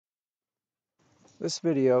This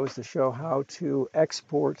video is to show how to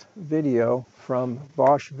export video from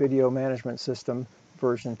Bosch Video Management System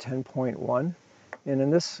version 10.1. And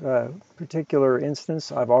in this particular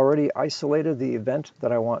instance, I've already isolated the event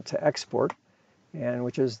that I want to export, and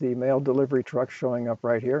which is the mail delivery truck showing up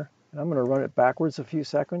right here. And I'm going to run it backwards a few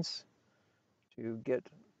seconds to get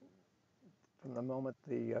from the moment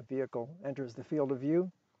the vehicle enters the field of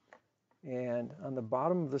view. And on the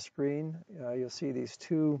bottom of the screen, you'll see these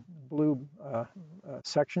two blue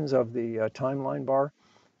sections of the timeline bar,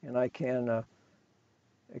 and I can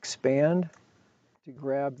expand to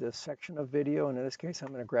grab this section of video, and in this case I'm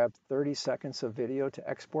going to grab 30 seconds of video to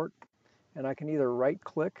export. And I can either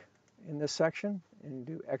right-click in this section and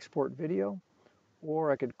do export video,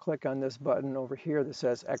 or I could click on this button over here that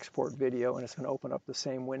says export video, and it's going to open up the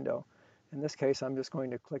same window. In this case, I'm just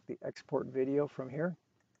going to click the export video from here.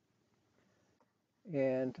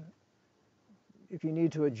 And if you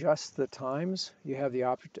need to adjust the times, you have the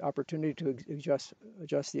opportunity to adjust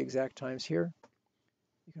the exact times here.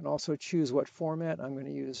 You can also choose what format. I'm going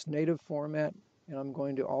to use native format, and I'm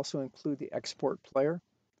going to also include the export player.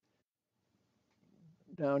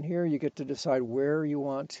 Down here, you get to decide where you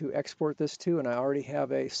want to export this to, and I already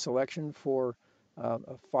have a selection for a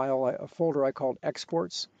folder I called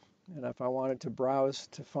exports. And if I wanted to browse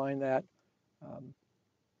to find that,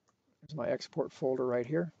 there's my export folder right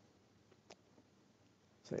here.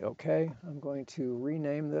 Say OK. I'm going to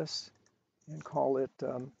rename this and call it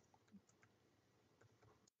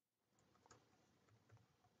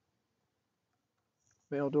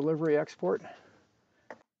mail delivery export,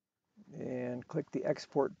 and click the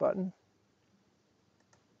export button.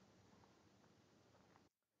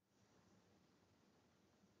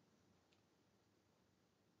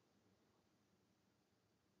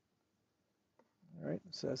 All right,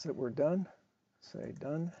 it says that we're done. Say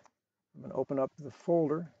done. I'm going to open up the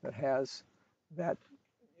folder that has that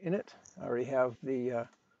in it. I already have the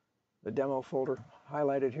demo folder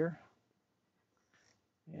highlighted here,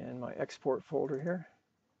 and my export folder here.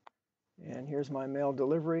 And here's my mail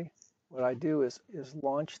delivery. What I do is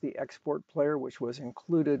launch the export player, which was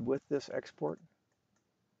included with this export.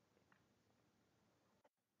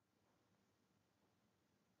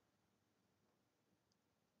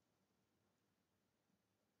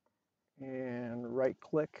 And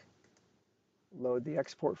right-click, load the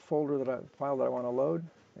export folder file that I want to load.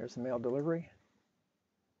 There's the mail delivery.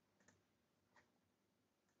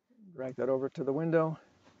 Drag that over to the window.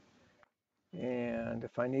 And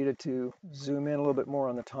if I needed to zoom in a little bit more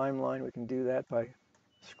on the timeline, we can do that by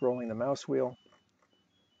scrolling the mouse wheel.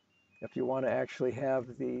 If you want to actually have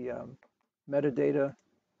the metadata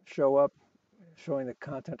show up, showing the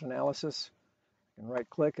content analysis, you can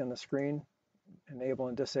right-click on the screen, enable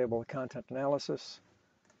and disable the content analysis,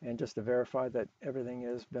 and just to verify that everything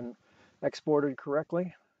has been exported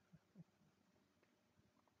correctly.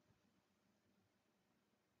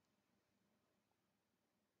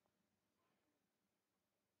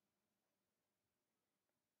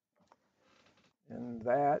 And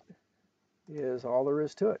that is all there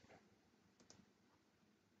is to it.